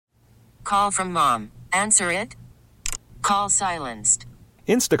call from mom. Answer it. Call silenced.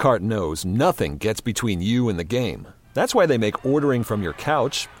 Instacart knows nothing gets between you and the game. That's why they make ordering from your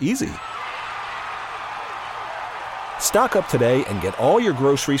couch easy. Stock up today and get all your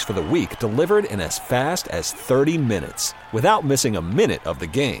groceries for the week delivered in as fast as 30 minutes without missing a minute of the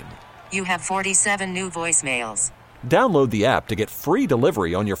game. You have 47 new voicemails. Download the app to get free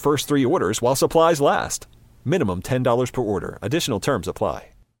delivery on your first 3 orders while supplies last. Minimum $10 per order. Additional terms apply.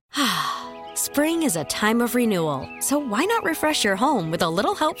 Spring is a time of renewal, so why not refresh your home with a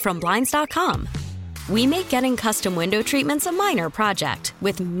little help from Blinds.com? We make getting custom window treatments a minor project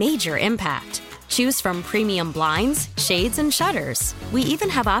with major impact. Choose from premium blinds, shades, and shutters. We even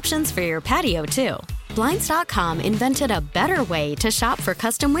have options for your patio, too. Blinds.com invented a better way to shop for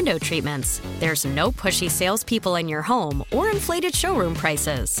custom window treatments. There's no pushy salespeople in your home or inflated showroom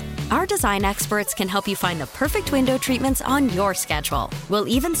prices. Our design experts can help you find the perfect window treatments on your schedule. We'll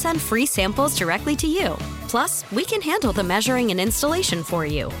even send free samples directly to you. Plus, we can handle the measuring and installation for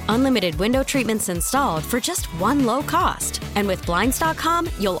you. Unlimited window treatments installed for just one low cost. And with Blinds.com,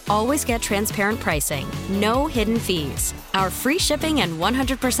 you'll always get transparent pricing. No hidden fees. Our free shipping and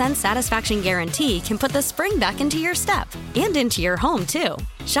 100% satisfaction guarantee can put the spring back into your step and into your home, too.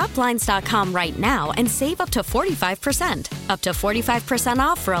 Shop Blinds.com right now and save up to 45%. Up to 45%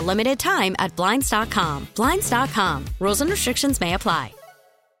 off for a limited time at Blinds.com. Blinds.com. Rules and restrictions may apply.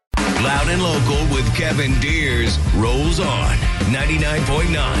 Loud and Local with Kevin Deers rolls on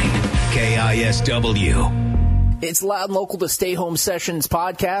 99.9 KISW. It's Loud and Local, the Stay Home Sessions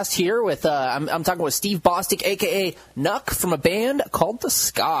podcast here with, I'm talking with Steve Bostic, a.k.a. Nuck, from a band called The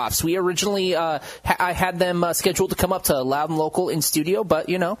Scoffs. We originally, I had them scheduled to come up to Loud and Local in studio, but,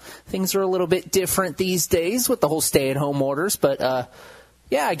 you know, things are a little bit different these days with the whole stay-at-home orders. But,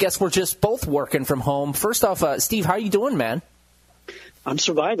 yeah, I guess we're just both working from home. First off, Steve, how you doing, man? I'm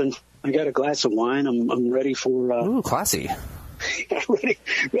surviving. I got a glass of wine. I'm ready for... Ooh, classy. Ready.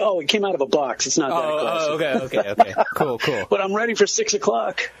 Oh, it came out of a box. It's not that classy. Okay. Cool. But I'm ready for 6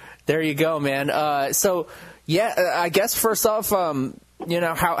 o'clock. There you go, man. So, yeah, I guess first off, you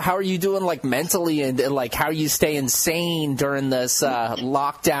know, how are you doing, like, mentally and like, how are you staying sane during this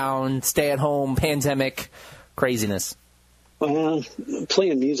lockdown, stay-at-home, pandemic craziness? Well,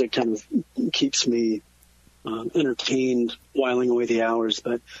 playing music kind of keeps me entertained, whiling away the hours,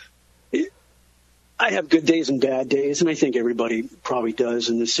 but I have good days and bad days, and I think everybody probably does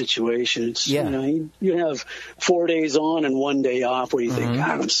in this situation. It's, yeah. You know, you have 4 days on and 1 day off where you think, God,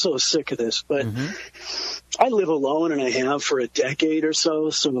 I'm so sick of this. But I live alone, and I have for a decade or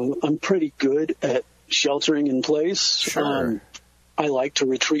so I'm pretty good at sheltering in place. Sure. I like to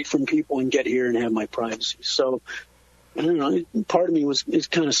retreat from people and get here and have my privacy. So, I don't know, part of me is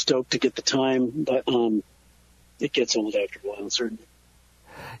kind of stoked to get the time, but it gets old after a while, certainly.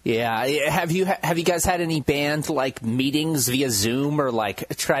 Yeah. Have you guys had any band like meetings via Zoom or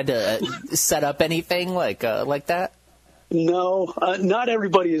like tried to set up anything like that? No, not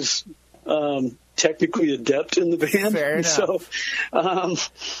everybody is technically adept in the band. Fair enough. So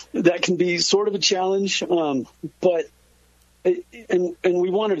that can be sort of a challenge. But we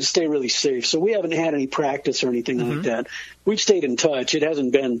wanted to stay really safe, so we haven't had any practice or anything like that. We've stayed in touch. It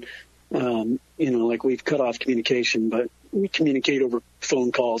hasn't been like we've cut off communication, but we communicate over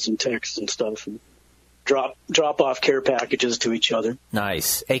phone calls and texts and stuff, and drop off care packages to each other.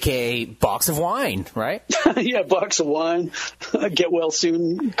 Nice, aka box of wine, right? Yeah, box of wine. Get well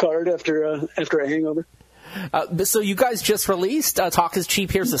soon card after a hangover. So you guys just released "Talk Is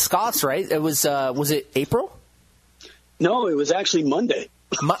Cheap." Here's the Scoffs, right? It was it April? No, it was actually Monday.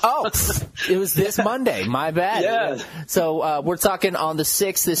 It was this Monday. My bad. Yeah. So we're talking on the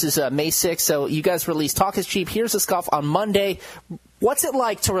 6th. This is May 6th. So you guys released Talk Is Cheap, Here's the Scoff on Monday. What's it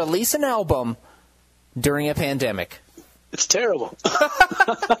like to release an album during a pandemic? It's terrible.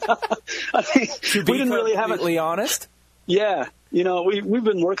 I mean, to be we didn't really have it. Completely honest? Yeah. You know, we've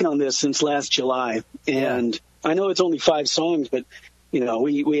been working on this since last July, and I know it's only 5 songs, but you know,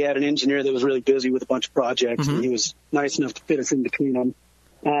 we had an engineer that was really busy with a bunch of projects, and he was nice enough to fit us in between them.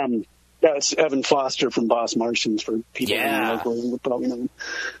 That's Evan Foster from Boss Martians, for people in the local would probably know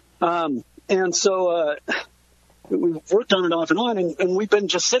him. And so we've worked on it off and on, and we've been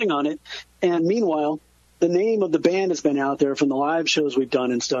just sitting on it. And meanwhile, the name of the band has been out there from the live shows we've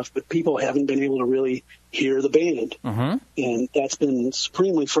done and stuff, but people haven't been able to really hear the band. And that's been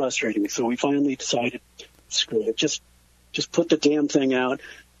supremely frustrating. So we finally decided, screw it, just put the damn thing out.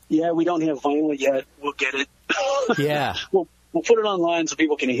 Yeah, we don't have vinyl yet. We'll get it. Yeah. We'll put it online so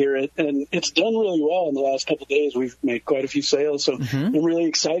people can hear it, and it's done really well in the last couple of days. We've made quite a few sales, so I'm really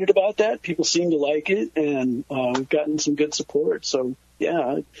excited about that. People seem to like it, and we've gotten some good support. So,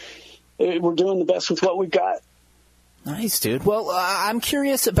 yeah, we're doing the best with what we've got. Nice, dude. Well, I'm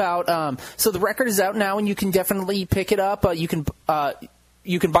curious about. So the record is out now, and you can definitely pick it up. You can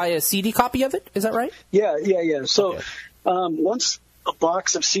buy a CD copy of it. Is that right? Yeah. So once a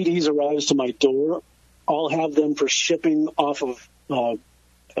box of CDs arrives to my door, I'll have them for shipping off of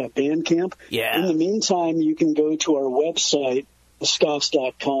Bandcamp. Yeah. In the meantime, you can go to our website,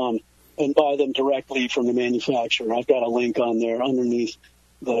 thescoffs.com, and buy them directly from the manufacturer. I've got a link on there underneath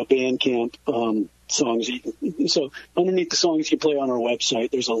the Bandcamp songs. So underneath the songs you play on our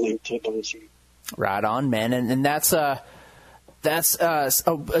website, there's a link to those. Right on, man. And that's a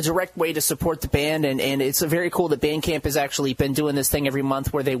direct way to support the band, and it's very cool that Bandcamp has actually been doing this thing every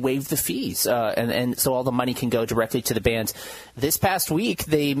month where they waive the fees, and so all the money can go directly to the bands. This past week,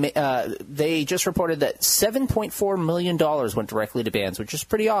 they just reported that $7.4 million went directly to bands, which is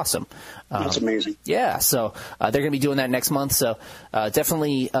pretty awesome. That's amazing. Yeah, so they're going to be doing that next month, so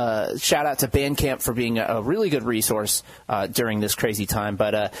definitely shout out to Bandcamp for being a really good resource during this crazy time.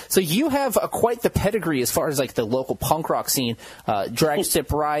 But so you have quite the pedigree as far as like the local punk rock scene. Drag Strip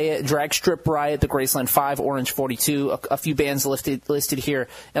Riot, the Graceland 5, Orange 42, a few bands listed here.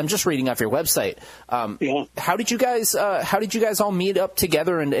 I'm just reading off your website. How did you guys all meet up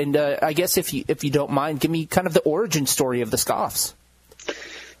together? And I guess if you don't mind, give me kind of the origin story of the Scoffs.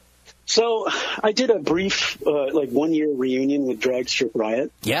 So I did a brief 1 year reunion with Drag Strip Riot.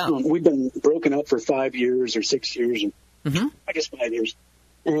 Yeah, we've been broken up for 5 years or 6 years, and I guess 5 years.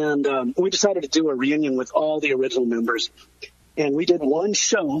 And we decided to do a reunion with all the original members. And we did one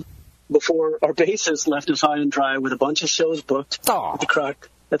show before our bassist left us high and dry with a bunch of shows booked at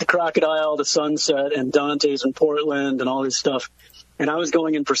the Crocodile, the Sunset, and Dante's in Portland and all this stuff. And I was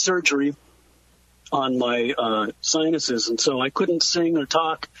going in for surgery on my sinuses, and so I couldn't sing or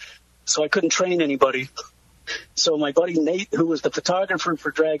talk, so I couldn't train anybody. So my buddy Nate, who was the photographer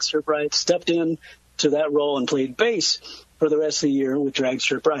for Drag Strip Riot, stepped in to that role and played bass for the rest of the year with Drag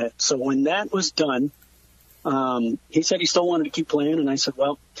Strip Riot. So when that was done, he said he still wanted to keep playing, and I said,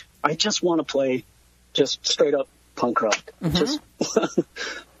 well, I just want to play just straight up punk rock.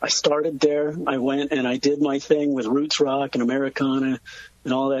 I started there. I went and I did my thing with roots rock and Americana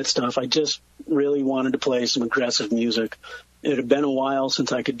and all that stuff. I just really wanted to play some aggressive music. It had been a while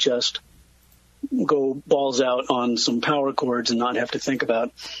since I could just go balls out on some power chords and not have to think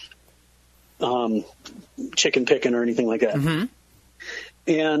about chicken picking or anything like that.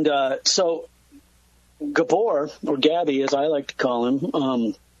 And so Gabor, or Gabby as I like to call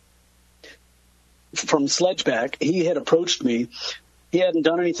him, from Sledgeback, he had approached me. He hadn't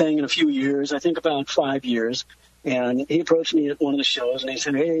done anything in a few years, I think about 5 years, and he approached me at one of the shows, and he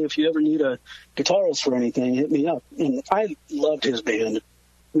said, hey, if you ever need a guitarist for anything, hit me up. And I loved his band.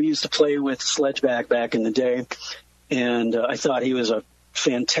 We used to play with Sledgeback back in the day, and I thought he was a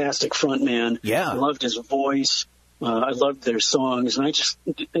fantastic front man. Yeah. I loved his voice. I loved their songs, and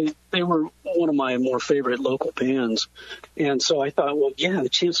they were one of my more favorite local bands. And so I thought, well, yeah, the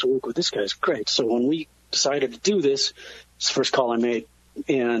chance to work with this guy is great. So when we decided to do this, it's the first call I made.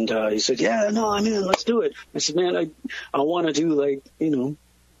 And he said, yeah, no, I'm in, let's do it. I said, man, I want to do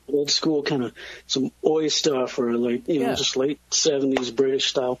old school kind of some Oi stuff or just late 70s British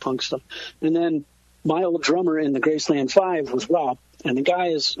style punk stuff. And then my old drummer in the Graceland 5 was Rob, and the guy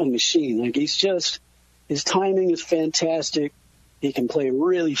is a machine. His timing is fantastic. He can play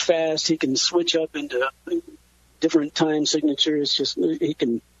really fast. He can switch up into different time signatures. He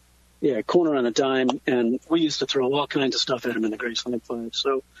can, corner on a dime. And we used to throw all kinds of stuff at him in the Graceland 5.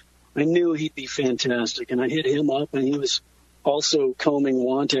 So I knew he'd be fantastic. And I hit him up, and he was also combing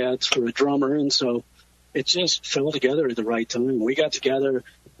want ads for a drummer. And so it just fell together at the right time. We got together,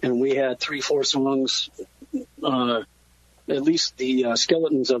 and we had 3-4 songs, at least the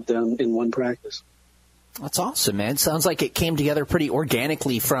skeletons of them in one practice. That's awesome, man. Sounds like it came together pretty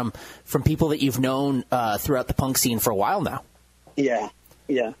organically from people that you've known throughout the punk scene for a while now. Yeah.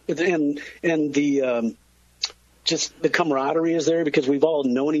 And the just the camaraderie is there because we've all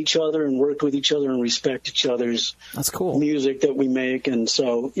known each other and worked with each other and respect each other's music that we make. And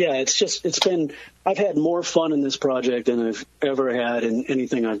so, I've had more fun in this project than I've ever had in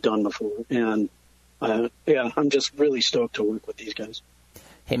anything I've done before. And I'm just really stoked to work with these guys.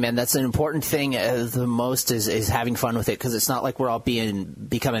 Hey, man, that's an important thing. The most is having fun with it, because it's not like we're all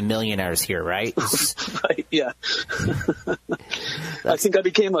becoming millionaires here, right? Right, yeah. I think I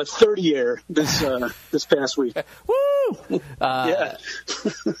became a 30-year this past week. Woo! Yeah.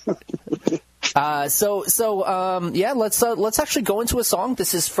 Let's actually go into a song.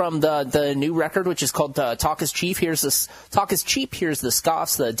 This is from the new record, which is called Talk is Cheap. Here's the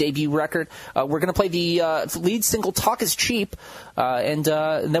Scoffs, the debut record. We're going to play the lead single, Talk is Cheap, and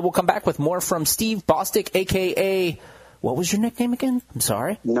then we'll come back with more from Steve Bostic, a.k.a. What was your nickname again? I'm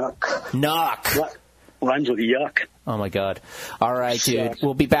sorry? Nuck. What? Rhymes with yuck. Oh, my God. All right, dude.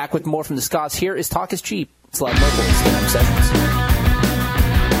 We'll be back with more from the Scoffs. Here is Talk is Cheap. It's Loud and Local. Stay-Home Sessions.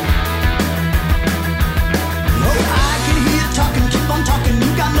 Keep on talking,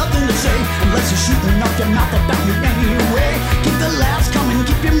 you got nothing to say unless you're shooting off your mouth about me anyway. Keep the laughs coming,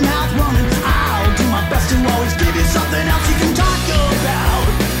 keep your mouth running. I'll do my best to always give you something else you can talk about.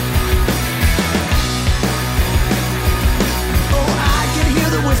 Oh, I can hear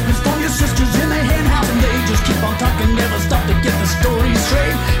the whispers from your sisters in the hen house, and they just keep on talking, never stop to get the story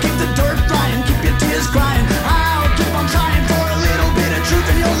straight. Keep the dirt flying, keep your tears crying. I'll keep on trying for a little bit of truth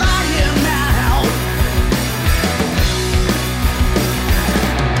in your lying now.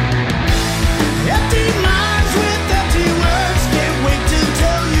 Empty minds with empty words can't wait to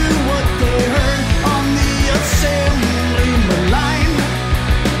tell you what they heard on the assembly line.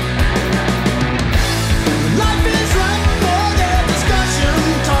 Life is right for their discussion,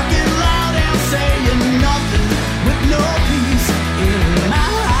 talking loud and saying nothing with no peace in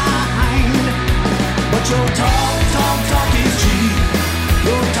mind. But your talk is cheap.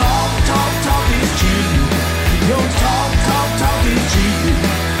 Your talk is cheap. Your talk is cheap.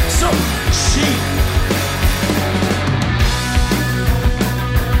 So cheap.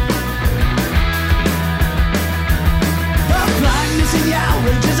 The blindness in your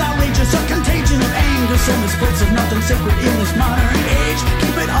outrage is outrageous, a contagion of anger. So misplaced of nothing sacred in this modern age.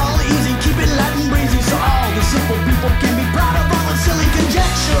 Keep it all easy, keep it light and breezy, so all the simple people can be proud of all the silly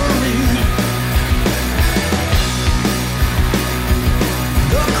conjecturing.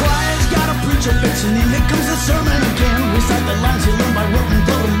 The choir's gotta preach a fix, and then here comes the sermon again. Recite the lines you learn by rote and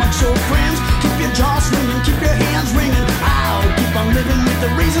blow amongst your friends. Keep your jaw swinging, keep your hands ringing. I'll keep on living with the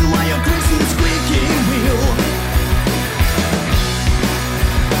reason why you're greasing the squeaky wheel.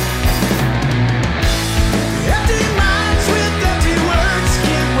 Empty minds with empty words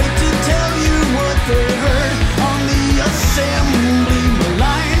can't wait to tell you what they heard on the assembly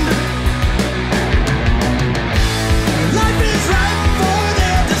line. Life is right for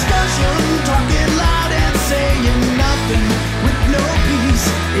their discussion, talking loud and saying nothing with no peace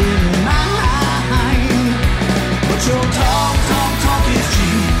in mind. But your talk is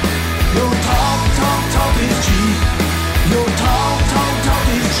cheap. Your talk is cheap. Your talk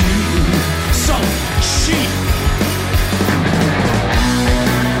is cheap. So cheap.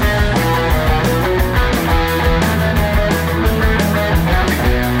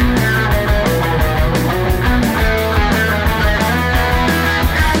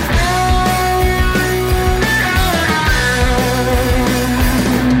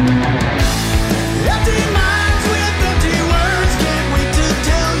 Empty minds with empty words can't wait to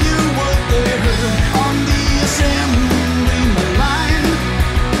tell you what they heard on the assembly line.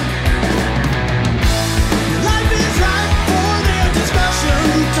 Life is right for their discussion,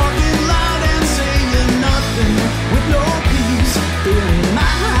 talking loud and saying nothing with no peace in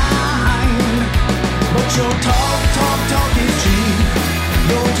mind. But your talk is cheap.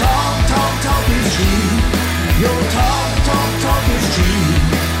 Your talk is cheap. Your talk is cheap.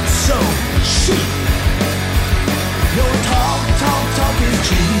 So cheap. Your talk is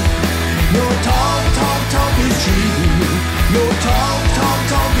cheap. Your talk is cheap. Your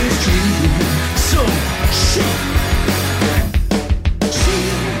talk is cheap. So cheap.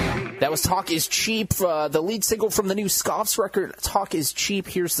 That was Talk is Cheap, the lead single from the new Scoffs record, Talk is Cheap.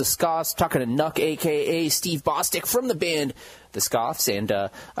 Here's the Scoffs, talking to Nuck, a.k.a. Steve Bostic from the band The Scoffs. And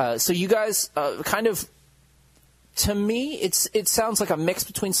so you guys kind of, to me, it sounds like a mix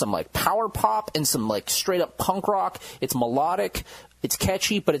between some like power pop and some like straight up punk rock. It's melodic, it's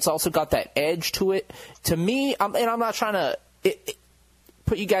catchy, but it's also got that edge to it. To me, I'm not trying to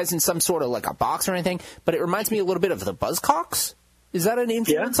put you guys in some sort of like a box or anything, but it reminds me a little bit of the Buzzcocks. Is that an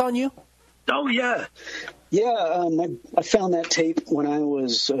influence on you? Oh, yeah. Yeah, I found that tape when I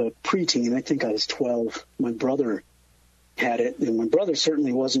was a preteen. I think I was 12. My brother had it, and my brother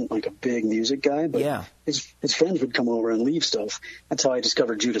certainly wasn't like a big music guy, but his friends would come over and leave stuff. That's how I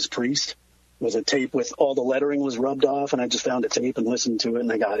discovered Judas Priest. It was a tape with all the lettering was rubbed off, and I just found a tape and listened to it,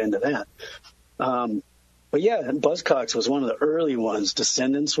 and I got into that. But yeah, Buzzcocks was one of the early ones.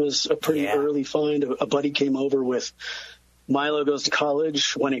 Descendants was a pretty early find. A buddy came over with Milo Goes to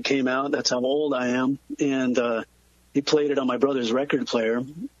College when it came out. That's how old I am. And he played it on my brother's record player.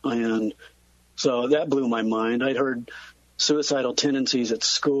 And so that blew my mind. I'd heard suicidal tendencies at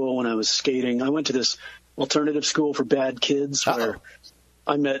school when I was skating. I went to this alternative school for bad kids where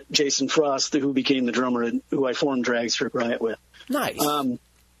I met Jason Frost, who became the drummer who I formed Drag Strip Riot with. Nice.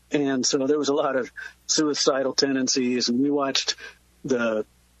 And so there was a lot of suicidal tendencies, and we watched the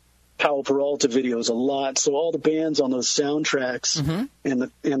Powell Peralta videos a lot. So all the bands on those soundtracks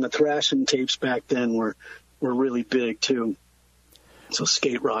and the thrashing tapes back then were really big too. So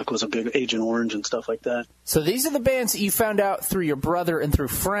skate rock was a big, Agent Orange and stuff like that. So these are the bands that you found out through your brother and through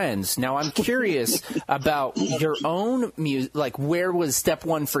friends. Now I'm curious about your own music. Like, where was step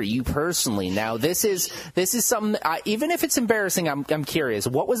one for you personally? Now this is something. Even if it's embarrassing, I'm curious.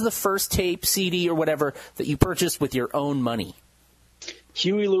 What was the first tape, CD, or whatever that you purchased with your own money?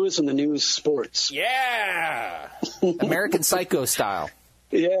 Huey Lewis and the News Sports. Yeah, American Psycho style.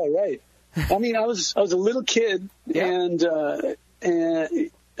 Yeah, right. I mean, I was a little kid, and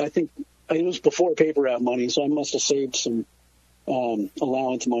I think it was before paper route money, so I must have saved some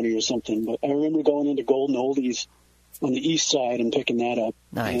allowance money or something. But I remember going into Golden Oldies on the east side and picking that up.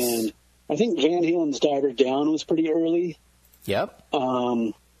 Nice. And I think Van Halen's Diver Down was pretty early. Yep.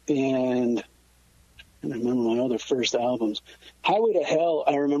 And I remember my other first albums. Highway to Hell,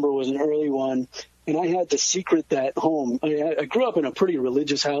 I remember, was an early one. And I had to secret that home. I grew up in a pretty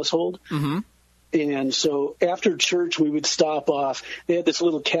religious household. Mm-hmm. And so after church, we would stop off. They had this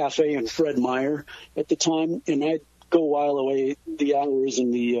little cafe in Fred Meyer at the time, and I'd go while away the hours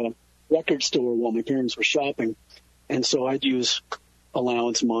in the record store while my parents were shopping. And so I'd use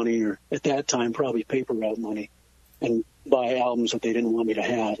allowance money, or at that time probably paper route money, and buy albums that they didn't want me to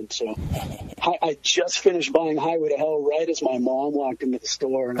have. And so I just finished buying Highway to Hell right as my mom walked into the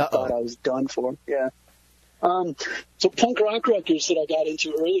store, and I thought I was done for. Yeah. So punk rock records that I got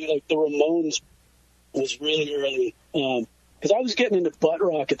into early, like the Ramones, was really early. Because I was getting into butt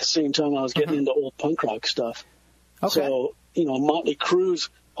rock at the same time I was getting into old punk rock stuff. Okay. So, Motley Crue's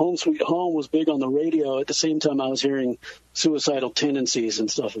Home Sweet Home was big on the radio at the same time I was hearing suicidal tendencies and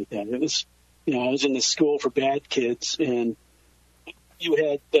stuff like that. It was, I was in this school for bad kids, and you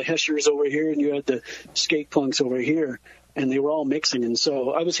had the Heschers over here and you had the skate punks over here, and they were all mixing. And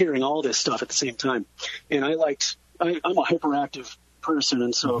so I was hearing all this stuff at the same time. And I'm a hyperactive person,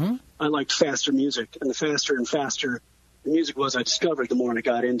 and so I liked faster music. And the faster and faster the music was I discovered, the more I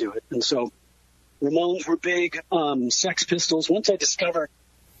got into it. And so Ramones were big. Sex Pistols, once I discovered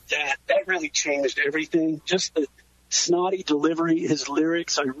that really changed everything. Just the snotty delivery, his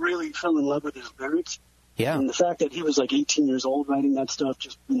lyrics, I really fell in love with his lyrics. Yeah. And the fact that he was like 18 years old writing that stuff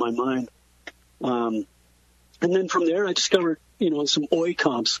just blew my mind. And then from there I discovered, some Oi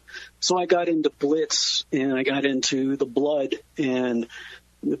comps. So I got into Blitz, and I got into the Blood and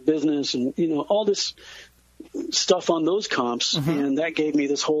the Business, and, all this stuff on those comps. And that gave me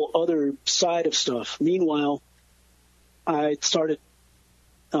this whole other side of stuff. Meanwhile, I started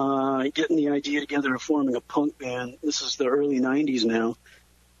getting the idea together of forming a punk band. This is the early 90s now.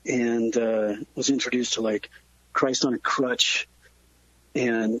 And was introduced to, like, Christ on a Crutch,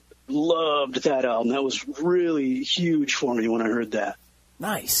 and loved that album. That was really huge for me when I heard that.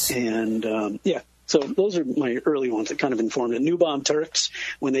 Nice. And, so those are my early ones that kind of informed it. New Bomb Turks,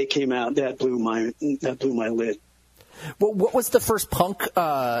 when they came out, that blew my lid. Well, what was the first punk,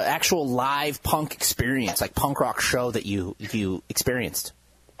 actual live punk experience, like punk rock show that you experienced?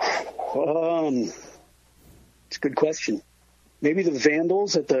 It's a good question. Maybe the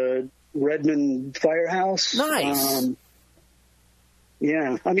Vandals at the Redmond Firehouse. Nice.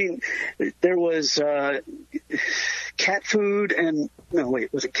 Yeah, I mean, there was Cat Food and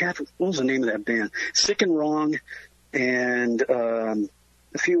was it Cat Food? What was the name of that band? Sick and Wrong, and a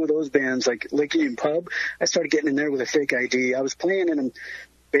few of those bands like Licking Pub. I started getting in there with a fake ID. I was playing in a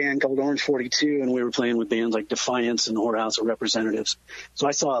band called Orange 42, and we were playing with bands like Defiance and Whorehouse of Representatives. So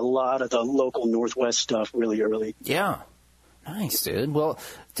I saw a lot of the local Northwest stuff really early. Yeah. Nice, dude. Well,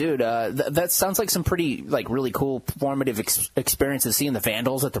 dude, that sounds like some pretty, really cool, formative experiences. Seeing the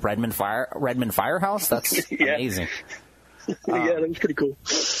Vandals at the Redmond Firehouse, that's amazing. Yeah, that was pretty cool.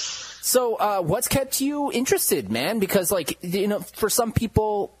 So, what's kept you interested, man? Because, for some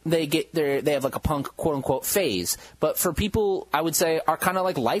people, they have like a punk quote unquote phase, but for people, I would say, are kind of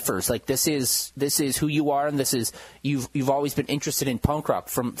like lifers. Like this is who you are, and this is you've always been interested in punk rock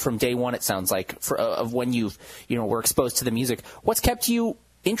from day one. It sounds like of when you were exposed to the music. What's kept you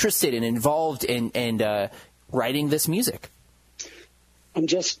interested and involved in writing this music? I'm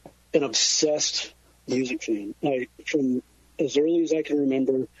just an obsessed music fan. From as early as I can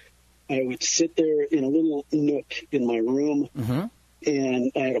remember, I would sit there in a little nook in my room,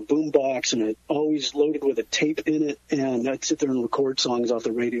 and I had a boom box, and it always loaded with a tape in it, and I'd sit there and record songs off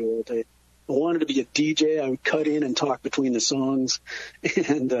the radio all day wanted to be a DJ. I would cut in and talk between the songs.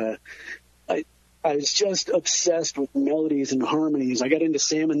 And I was just obsessed with melodies and harmonies. I got into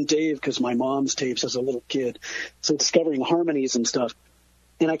Sam and Dave because my mom's tapes as a little kid. So discovering harmonies and stuff.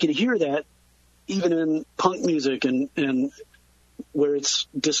 And I could hear that even in punk music and where it's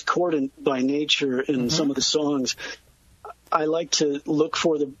discordant by nature in some of the songs. I like to look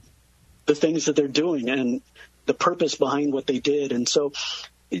for the things that they're doing and the purpose behind what they did. And so,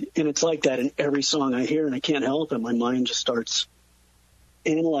 and it's like that in every song I hear, and I can't help it. My mind just starts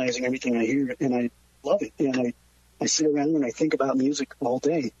analyzing everything I hear, and I love it. And I sit around and I think about music all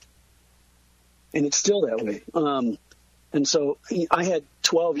day. And it's still that way. And so I had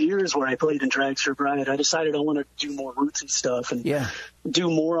 12 years where I played in Dragster Bride. I decided I want to do more rootsy stuff and do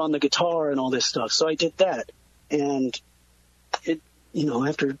more on the guitar and all this stuff. So I did that. And it,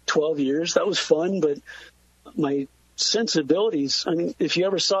 after 12 years, that was fun, but my sensibilities, I mean, if you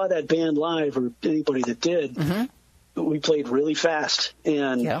ever saw that band live or anybody that did, we played really fast.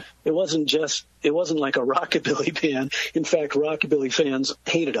 And it wasn't like a rockabilly band. In fact, rockabilly fans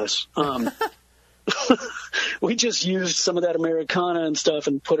hated us. We just used some of that Americana and stuff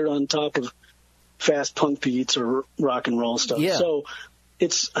and put it on top of fast punk beats or rock and roll stuff. Yeah. So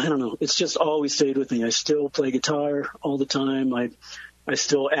I don't know, it's just always stayed with me. I still play guitar all the time. I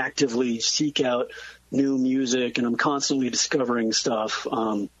still actively seek out new music, and I'm constantly discovering stuff. I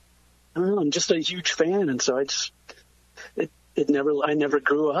don't know, I'm just a huge fan, and so I never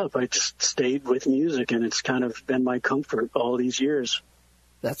grew up. I just stayed with music, and it's kind of been my comfort all these years.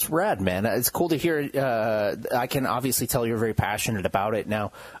 That's rad, man. It's cool to hear. I can obviously tell you're very passionate about it.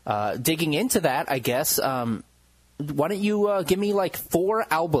 Now, digging into that, I guess, why don't you give me like 4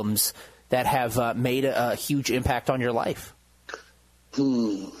 albums that have made a huge impact on your life?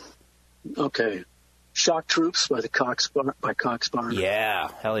 Okay. Shock Troops by Cox Barner. Yeah,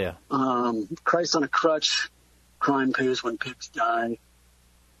 hell yeah. Christ on a Crutch, Crime Pays When Pigs Die.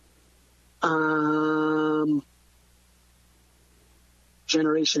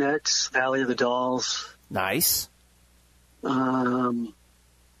 Generation X, Valley of the Dolls. Nice. What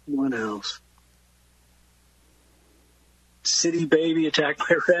else? City Baby, Attacked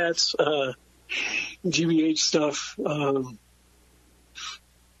by Rats, GBH stuff,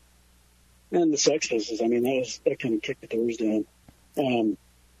 and the Sex Pistols. I mean, that kind of kicked the doors down.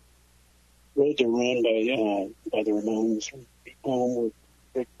 Road to Run by the Ramones. Home were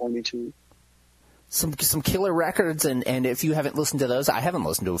big for me too. Some killer records, and if you haven't listened to those, I haven't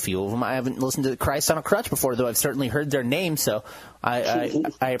listened to a few of them. I haven't listened to Christ on a Crutch before, though I've certainly heard their name, so I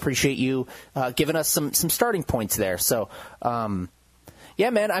appreciate you giving us some starting points there. So, yeah,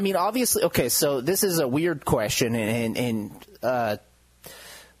 man, I mean, obviously, okay, so this is a weird question, and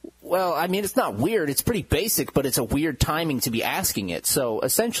well, I mean, it's not weird, it's pretty basic, but it's a weird timing to be asking it. So,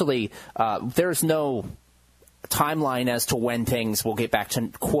 essentially, there's no timeline as to when things will get back to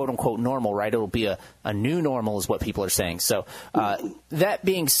quote-unquote normal, right? It'll be a new normal is what people are saying. So that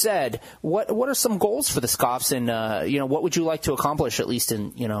being said, what are some goals for the Scoffs, and what would you like to accomplish, at least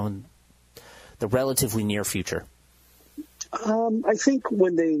in the relatively near future? I think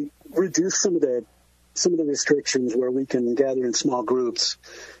when they reduce some of the restrictions where we can gather in small groups,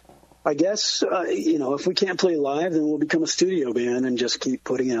 I guess, if we can't play live, then we'll become a studio band and just keep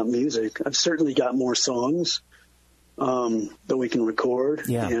putting out music. I've certainly got more songs that we can record.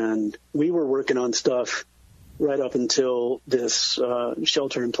 Yeah. And we were working on stuff right up until this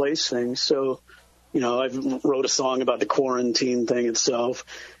shelter-in-place thing. So, I wrote a song about the quarantine thing itself.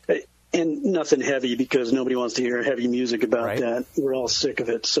 And nothing heavy, because nobody wants to hear heavy music about that. We're all sick of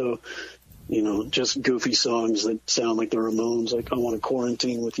it. So, just goofy songs that sound like the Ramones, like I Want to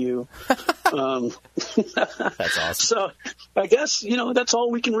Quarantine with You. That's awesome. So I guess, that's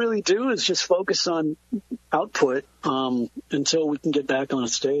all we can really do is just focus on output until we can get back on a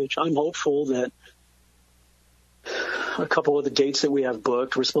stage. I'm hopeful that a couple of the dates that we have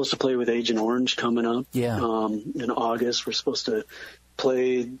booked, we're supposed to play with Agent Orange coming up in August. We're supposed to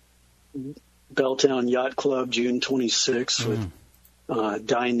play Belltown Yacht Club June 26th with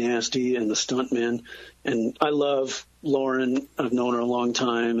Die Nasty and the Stuntmen. And I love Lauren. I've known her a long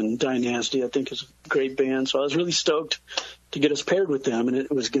time, and Die Nasty I think is a great band. So I was really stoked to get us paired with them, and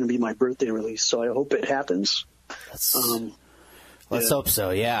it was going to be my birthday release. So I hope it happens. Let's hope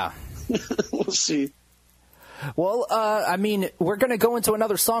so, yeah. We'll see. Well, I mean, we're going to go into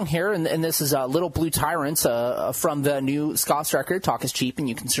another song here, and this is Little Blue Tyrants from the new Scoffs record, Talk is Cheap, and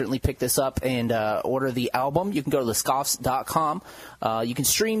you can certainly pick this up and order the album. You can go to thescoffs.com. You can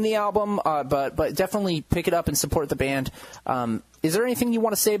stream the album, but definitely pick it up and support the band. Is there anything you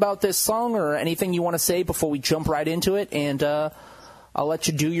want to say about this song, or anything you want to say before we jump right into it? And I'll let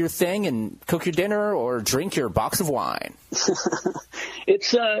you do your thing and cook your dinner or drink your box of wine.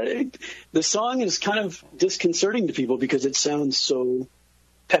 It's the song is kind of disconcerting to people because it sounds so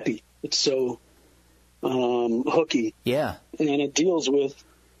peppy. It's so hooky. Yeah. And it deals with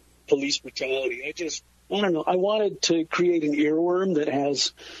police brutality. I don't know. I wanted to create an earworm that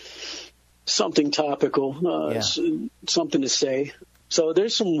has something topical, something to say. So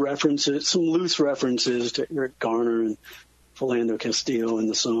there's some references, some loose references to Eric Garner and Philando Castillo in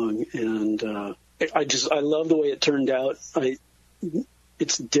the song. And I love the way it turned out.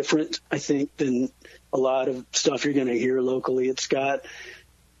 It's different, I think, than a lot of stuff you're going to hear locally. It's got,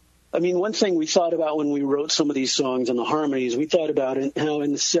 one thing we thought about when we wrote some of these songs and the harmonies, we thought about it, how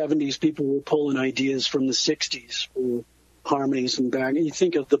in the 70s people were pulling ideas from the 60s for harmonies and back. You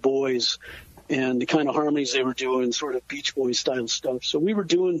think of the Boys and the kind of harmonies they were doing, sort of Beach Boys style stuff. So we were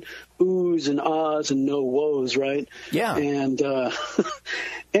doing oohs and ahs and no woes, right? Yeah. And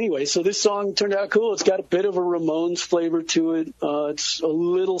anyway, so this song turned out cool. It's got a bit of a Ramones flavor to it. It's a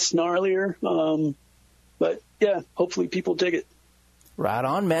little snarlier, but yeah, hopefully people dig it. Right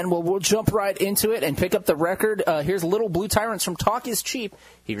on, man. Well, we'll jump right into it and pick up the record. Here's Little Blue Tyrants from Talk Is Cheap.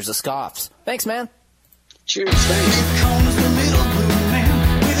 Here's the Scoffs. Thanks, man. Cheers. Thanks. Here comes the little blue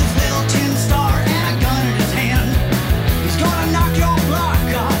man with his little tin star and a gun in his hand. He's gonna knock your block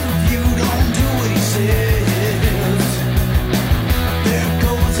off if you don't do what he says. There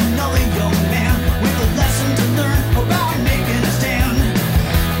goes another young man with a lesson to learn about making a stand.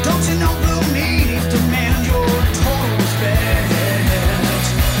 Don't you know blue needs demand your total respect?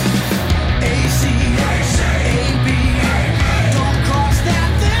 AC, AB, don't cross that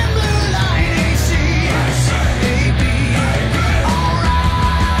thin blue line. AC, AB, alright.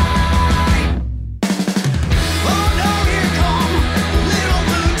 Oh no, here come the little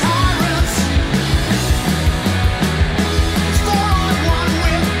blue tyrants. It's 4-on-1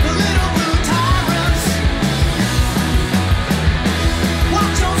 with the little blue tyrants.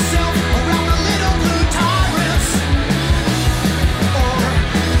 Watch yourself around the little blue tyrants. Or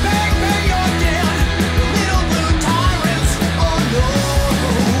bang, bang, you're dead. The little blue tyrants. Oh no.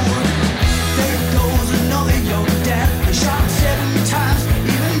 There goes another young dad. They shot him 7 times,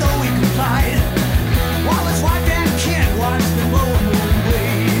 even though he complied. While his wife and kid watched them blow him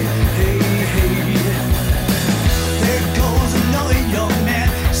away. Hey, hey. There goes another young man,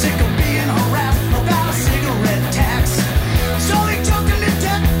 sick of being harassed about a cigarette tax. So he took him to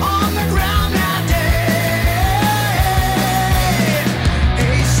death on the ground that day.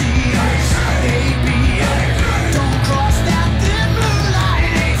 AC, AB, don't cross that thin blue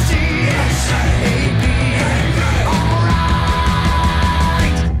line. AC, AB, alright.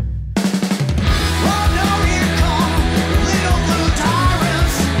 Oh no, here come the little blue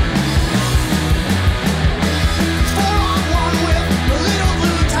tyrants. It's 4-on-1 with the little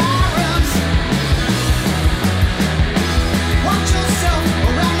blue tyrants. Watch yourself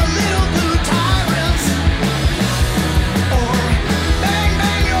around the little blue tyrants. Or bang,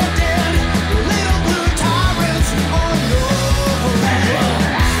 bang, you're dead. The little blue tyrants. Oh no.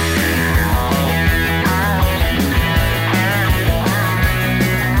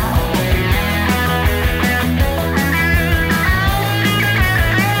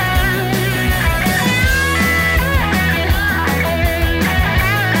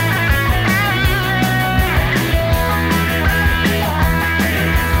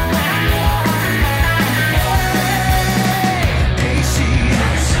 AC,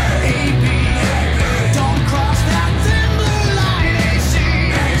 AB, don't cross that thin blue line. AC,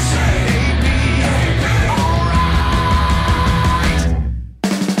 AB, alright.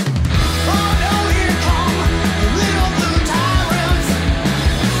 Oh no, here come the little blue tyrants.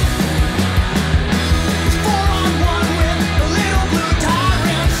 It's 4-on-1 with the little blue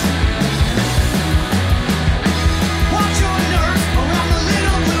tyrants. Watch your nerves around the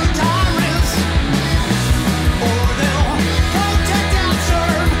little blue tyrants. Or they'll protect and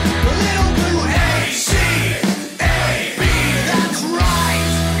serve the little blue AC-AB. That's right.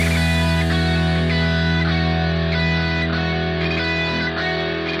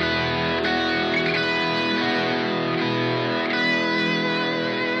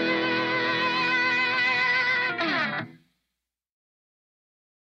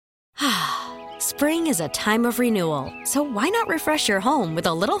 Spring is a time of renewal, so why not refresh your home with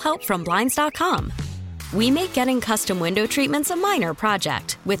a little help from Blinds.com? We make getting custom window treatments a minor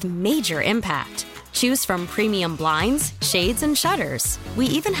project with major impact. Choose from premium blinds, shades, and shutters. We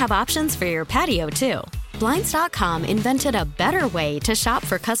even have options for your patio, too. Blinds.com invented a better way to shop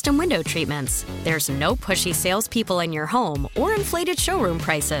for custom window treatments. There's no pushy salespeople in your home or inflated showroom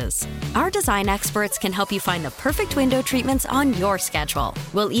prices. Our design experts can help you find the perfect window treatments on your schedule.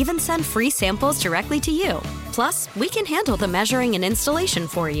 We'll even send free samples directly to you. Plus, we can handle the measuring and installation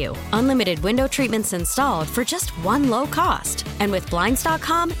for you. Unlimited window treatments installed for just one low cost. And with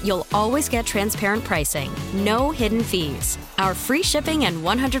Blinds.com, you'll always get transparent pricing. No hidden fees. Our free shipping and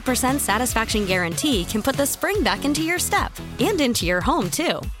 100% satisfaction guarantee can put the spring back into your step and into your home,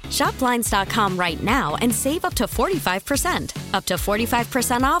 too. Shop Blinds.com right now and save up to 45%. Up to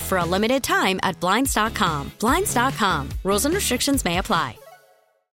 45% off for a limited time at Blinds.com. Blinds.com. Rules and restrictions may apply.